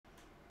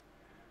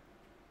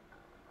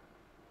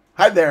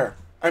Hi there,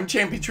 I'm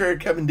Champion Trader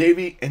Kevin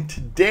Davey, and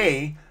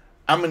today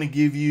I'm going to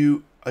give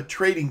you a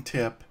trading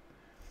tip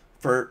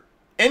for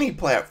any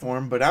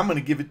platform, but I'm going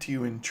to give it to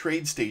you in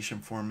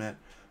TradeStation format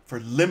for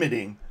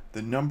limiting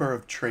the number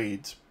of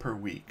trades per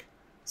week.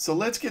 So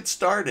let's get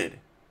started.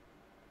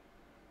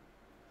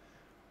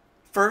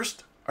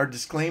 First, our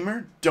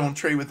disclaimer: don't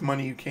trade with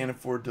money you can't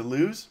afford to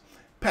lose.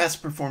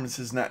 Past performance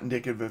is not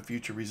indicative of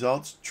future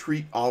results.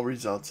 Treat all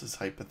results as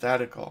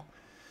hypothetical.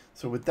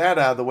 So with that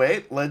out of the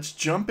way, let's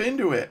jump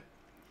into it.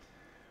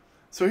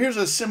 So here's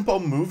a simple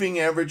moving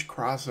average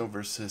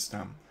crossover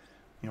system.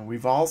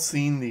 We've all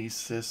seen these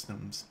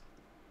systems.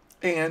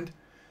 And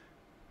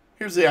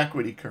here's the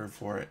equity curve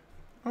for it.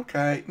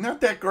 Okay,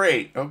 not that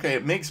great. Okay,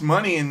 it makes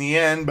money in the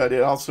end, but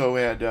it also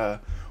had,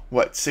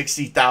 what,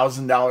 $60,000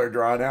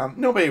 drawdown.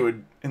 Nobody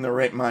would, in their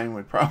right mind,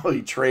 would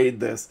probably trade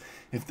this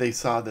if they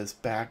saw this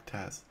back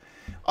test.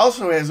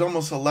 Also has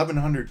almost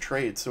 1,100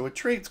 trades, so it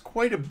trades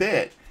quite a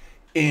bit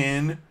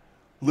in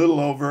little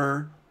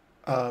over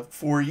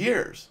 4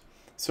 years.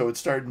 So it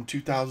started in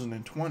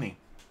 2020.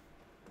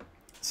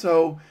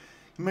 So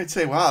you might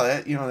say, wow,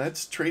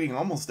 that's trading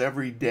almost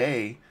every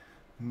day.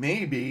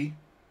 Maybe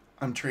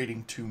I'm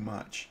trading too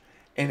much.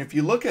 And if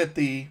you look at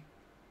the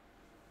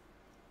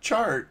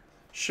chart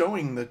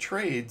showing the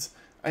trades,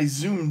 I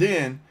zoomed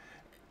in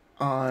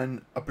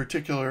on a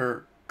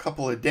particular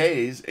couple of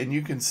days, and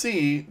you can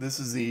see this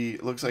is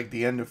looks like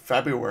the end of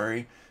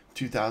February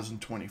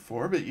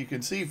 2024, but you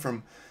can see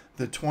from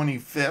the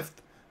 25th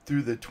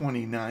through the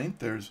 29th,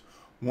 there's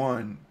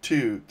 1,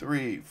 2,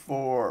 3,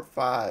 4,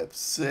 5,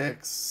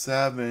 6,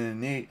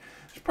 7, 8.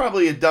 There's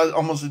probably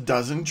almost a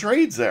dozen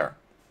trades there.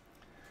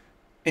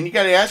 And you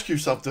got to ask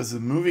yourself, does the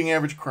moving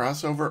average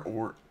crossover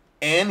or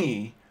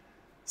any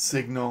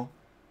signal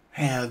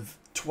have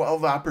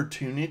 12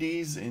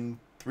 opportunities in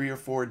 3 or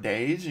 4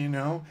 days?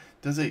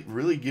 Does it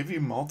really give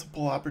you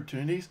multiple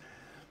opportunities?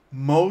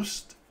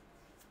 Most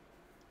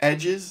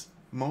edges,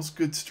 most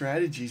good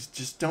strategies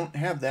just don't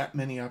have that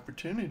many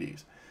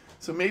opportunities.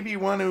 So maybe you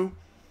want to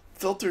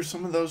filter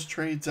some of those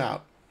trades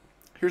out.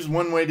 Here's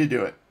one way to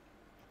do it.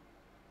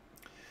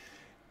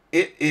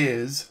 It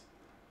is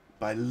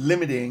by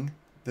limiting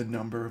the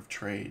number of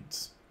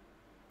trades.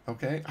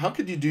 Okay? How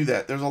could you do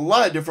that? There's a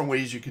lot of different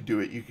ways you could do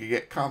it. You could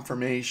get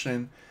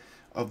confirmation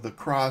of the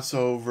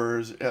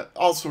crossovers,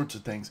 all sorts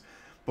of things.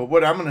 But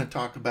what I'm going to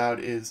talk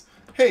about is,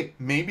 hey,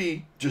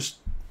 maybe just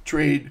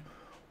trade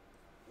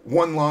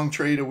one long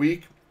trade a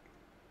week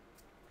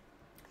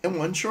and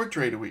one short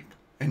trade a week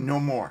and no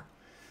more.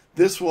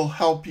 This will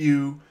help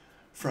you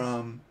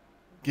from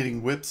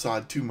getting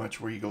whipsawed too much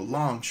where you go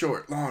long,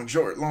 short, long,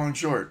 short, long,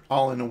 short,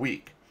 all in a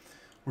week.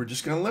 We're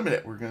just going to limit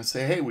it. We're going to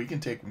say, hey, we can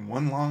take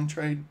one long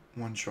trade,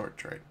 one short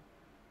trade.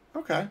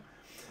 Okay.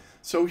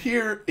 So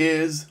here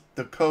is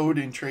the code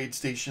in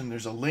TradeStation.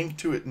 There's a link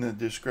to it in the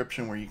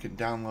description where you can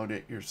download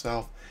it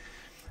yourself.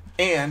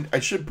 And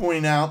I should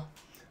point out,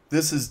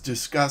 this is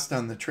discussed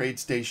on the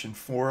TradeStation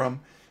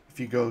forum. If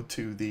you go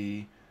to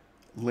the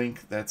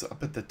link that's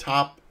up at the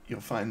top, you'll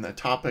find the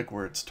topic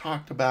where it's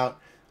talked about.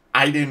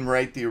 I didn't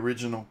write the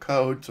original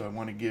code, so I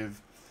want to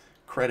give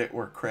credit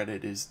where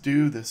credit is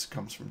due. This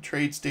comes from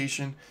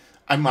TradeStation.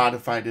 I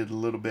modified it a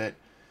little bit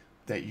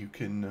that you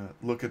can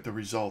look at the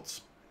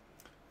results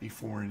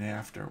before and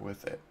after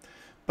with it.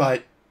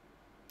 But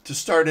to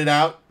start it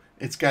out,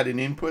 it's got an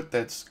input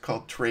that's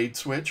called trade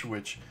switch,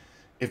 which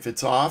if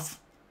it's off,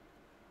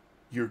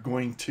 you're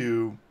going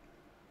to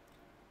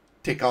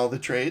take all the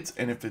trades,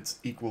 and if it's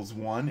equals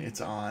 1, it's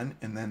on,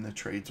 and then the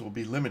trades will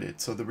be limited.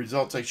 So the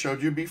results I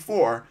showed you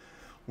before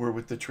were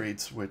with the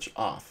trade switch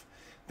off.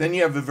 Then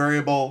you have a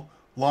variable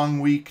long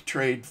week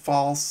trade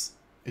false.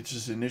 It's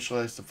just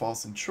initialized to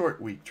false and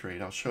short week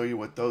trade. I'll show you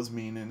what those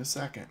mean in a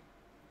second,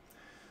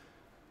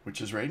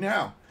 which is right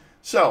now.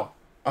 So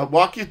I'll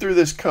walk you through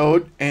this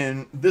code,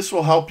 and this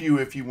will help you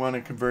if you want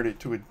to convert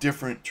it to a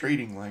different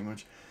trading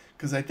language,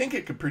 because I think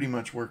it could pretty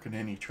much work in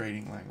any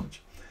trading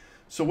language.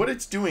 So what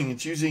it's doing,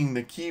 it's using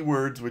the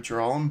keywords, which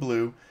are all in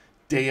blue,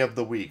 day of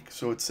the week.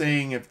 So it's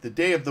saying if the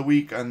day of the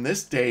week on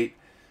this date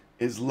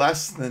is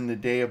less than the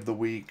day of the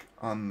week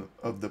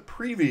of the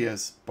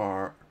previous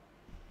bar,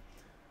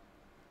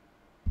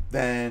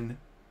 then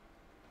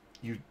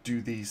you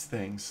do these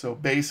things. So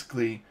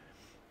basically,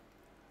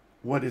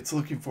 what it's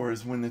looking for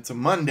is when it's a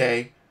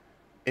Monday,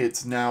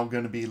 it's now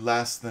going to be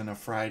less than a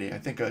Friday. I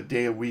think a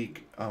day a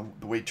week,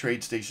 the way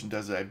TradeStation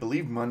does it, I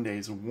believe Monday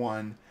is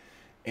 1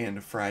 and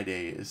a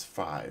Friday is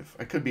 5.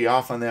 I could be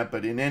off on that,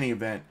 but in any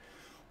event,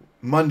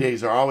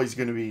 Mondays are always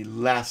going to be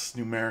less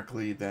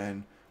numerically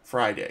than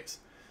Fridays.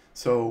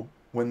 So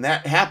when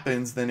that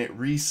happens, then it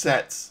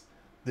resets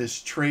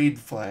this trade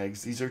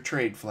flags. These are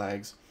trade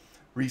flags.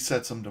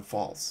 Resets them to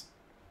false.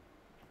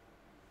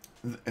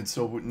 And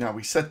so now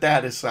we set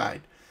that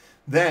aside.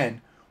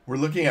 Then we're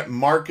looking at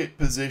market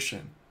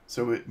position.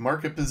 So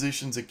market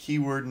position is a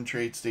keyword in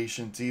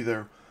TradeStation. It's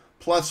either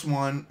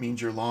 +1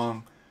 means you're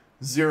long,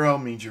 0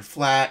 means you're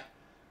flat,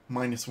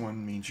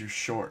 -1 means you're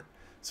short.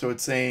 So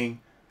it's saying,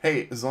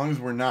 hey, as long as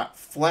we're not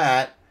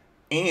flat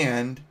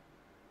and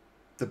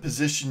the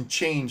position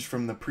changed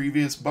from the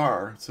previous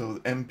bar, so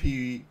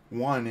MP1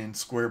 in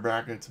square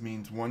brackets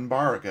means 1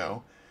 bar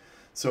ago.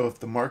 So if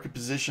the market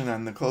position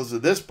on the close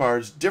of this bar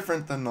is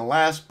different than the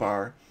last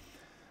bar,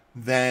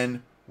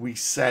 then we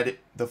set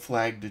the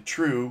flag to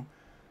true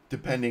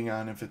depending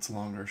on if it's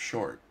long or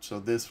short. So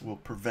this will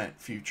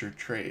prevent future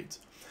trades.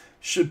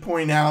 Should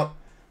point out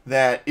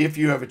that if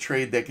you have a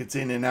trade that gets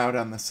in and out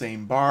on the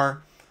same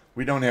bar,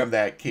 we don't have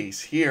that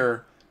case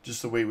here,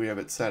 just the way we have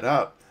it set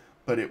up,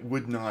 but it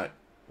would not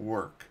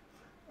work.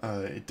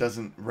 It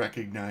doesn't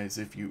recognize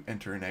if you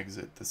enter and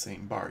exit the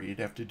same bar. You'd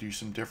have to do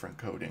some different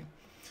coding.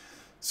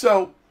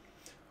 So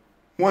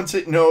once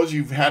it knows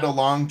you've had a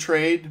long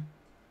trade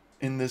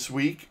in this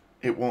week,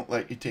 it won't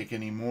let you take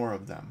any more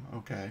of them,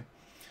 okay?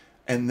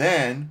 And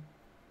then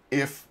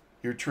if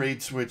your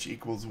trade switch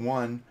equals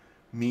 1,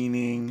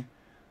 meaning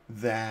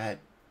that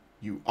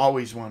you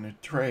always want to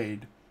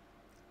trade,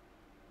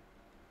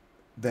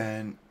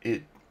 then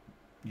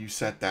you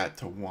set that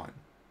to 1,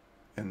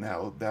 and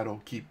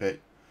that'll keep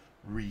it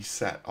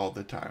reset all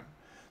the time.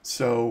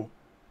 So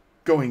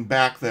going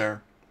back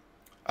there,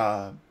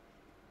 I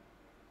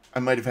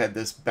might have had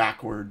this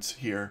backwards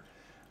here.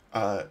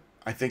 I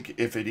think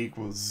if it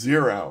equals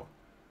 0,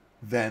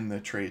 then the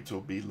trades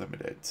will be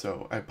limited.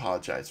 So I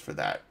apologize for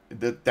that.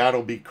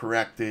 That'll be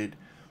corrected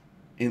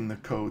in the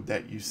code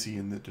that you see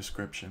in the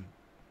description.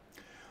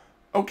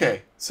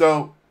 Okay,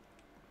 so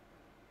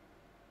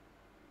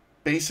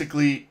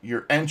basically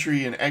your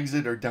entry and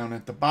exit are down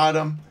at the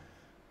bottom.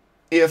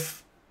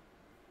 If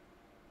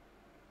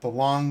the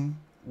long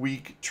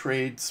week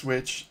trade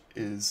switch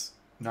is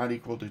not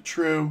equal to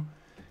true,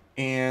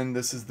 and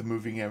this is the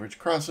moving average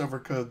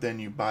crossover code, then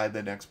you buy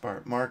the next bar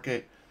at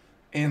market,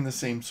 and the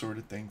same sort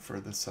of thing for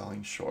the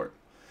selling short.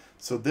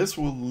 So this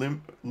will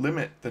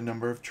limit the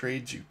number of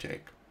trades you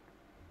take.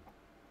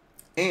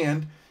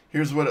 And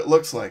here's what it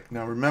looks like.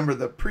 Now remember,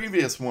 the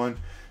previous one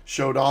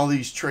showed all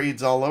these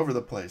trades all over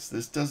the place.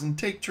 This doesn't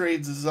take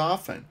trades as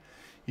often.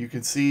 You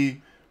can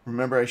see,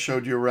 remember I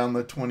showed you around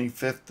the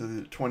 25th to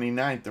the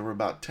 29th, there were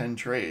about 10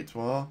 trades.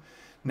 Well,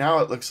 now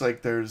it looks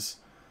like there's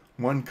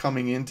one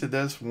coming into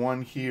this,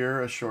 one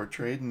here, a short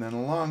trade, and then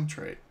a long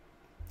trade.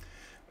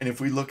 And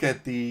if we look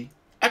at the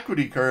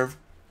equity curve,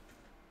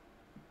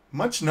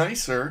 much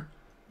nicer.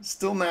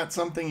 Still not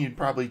something you'd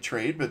probably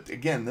trade, but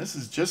again, this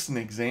is just an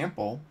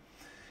example.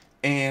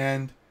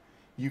 And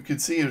you can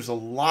see there's a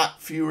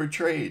lot fewer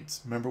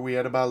trades. Remember, we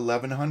had about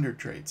 1,100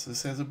 trades.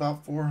 This has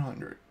about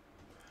 400.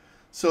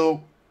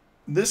 So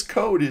this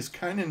code is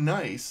kind of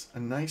nice, a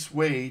nice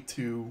way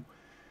to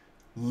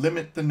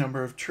limit the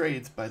number of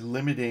trades by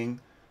limiting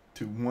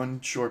to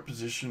one short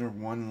position or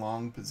one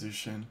long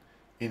position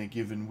in a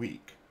given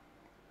week.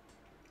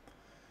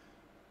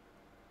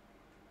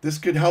 This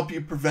could help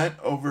you prevent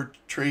over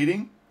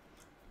trading.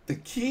 The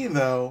key,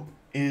 though,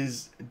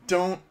 is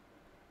don't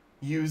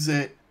use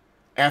it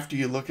after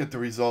you look at the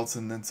results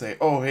and then say,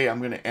 oh, hey, I'm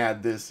going to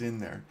add this in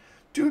there.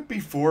 Do it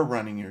before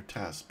running your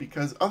test,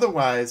 because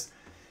otherwise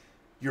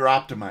you're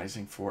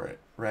optimizing for it,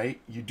 right?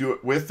 You do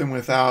it with and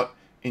without,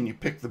 and you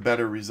pick the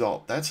better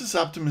result. That's just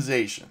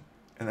optimization,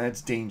 and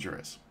that's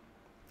dangerous.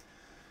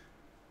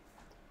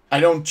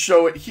 I don't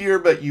show it here,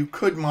 but you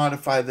could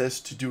modify this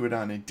to do it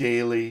on a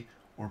daily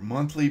or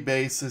monthly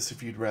basis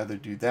if you'd rather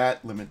do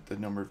that. Limit the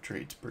number of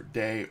trades per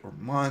day or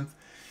month.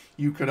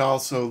 You could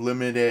also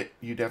limit it,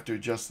 you'd have to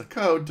adjust the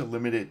code to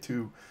limit it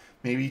to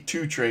maybe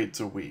 2 trades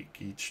a week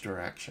each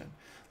direction.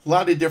 A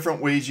lot of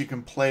different ways you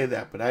can play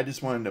that, but I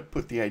just wanted to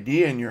put the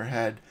idea in your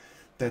head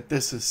that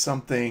this is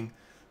something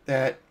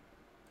that,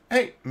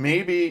 hey,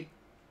 maybe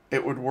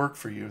it would work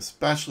for you,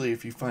 especially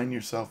if you find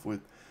yourself with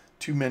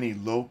too many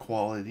low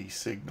quality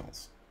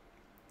signals.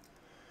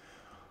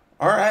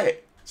 All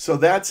right, so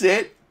that's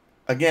it.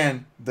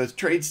 Again, the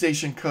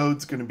TradeStation code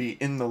is going to be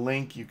in the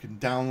link. You can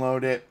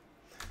download it.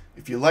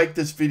 If you like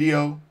this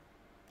video,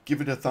 give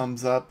it a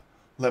thumbs up.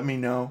 Let me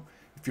know.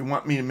 If you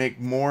want me to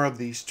make more of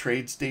these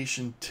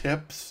TradeStation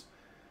tips,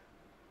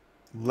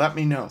 let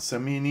me know.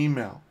 Send me an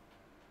email.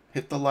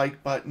 Hit the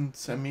like button.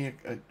 Send me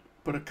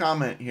put a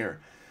comment here,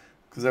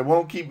 because I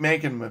won't keep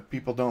making them if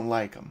people don't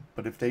like them.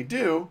 But if they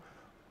do,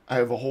 I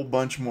have a whole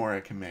bunch more I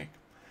can make.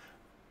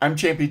 I'm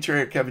Champion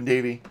Trader Kevin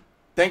Davey.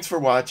 Thanks for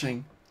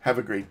watching. Have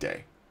a great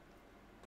day.